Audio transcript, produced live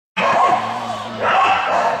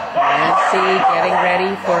Nancy getting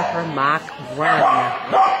ready for her Mach run.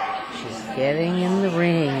 She's getting in the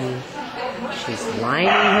ring. She's lining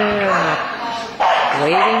her up,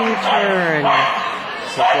 waiting her turn.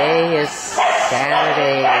 Today is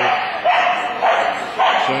Saturday,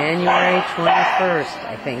 January 21st,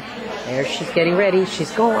 I think. There she's getting ready.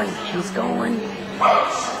 She's going. She's going.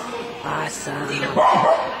 Awesome.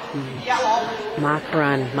 Mach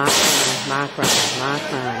run, Mach run, Mach run,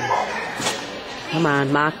 Mach run. Come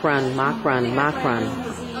on, Mach run, Mach run, Mach run.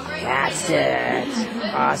 That's it.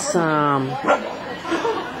 Awesome.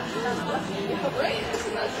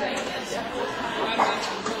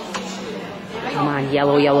 Come on,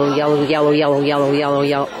 yellow, yellow, yellow, yellow, yellow, yellow, yellow,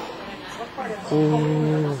 yellow.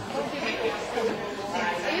 Ooh.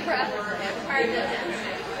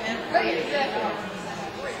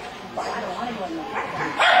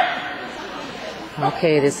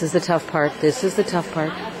 Okay, this is the tough part. This is the tough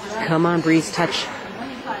part. Come on, Breeze, touch.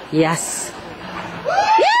 Yes.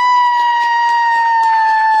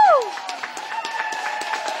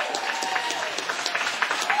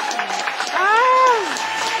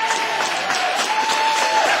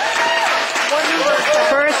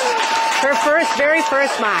 Very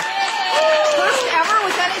first Mach. First ever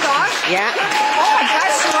with any dog? Yeah. Oh my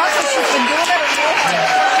gosh, she wants us. She's been doing it her whole life.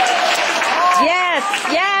 Oh. Yes,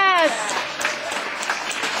 yes.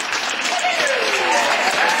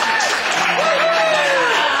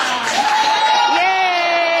 Yay!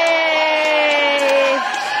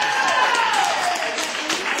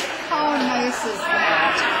 How nice is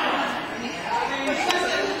that?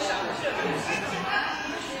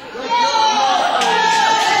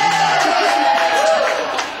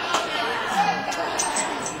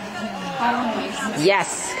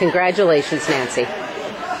 Yes, congratulations, Nancy.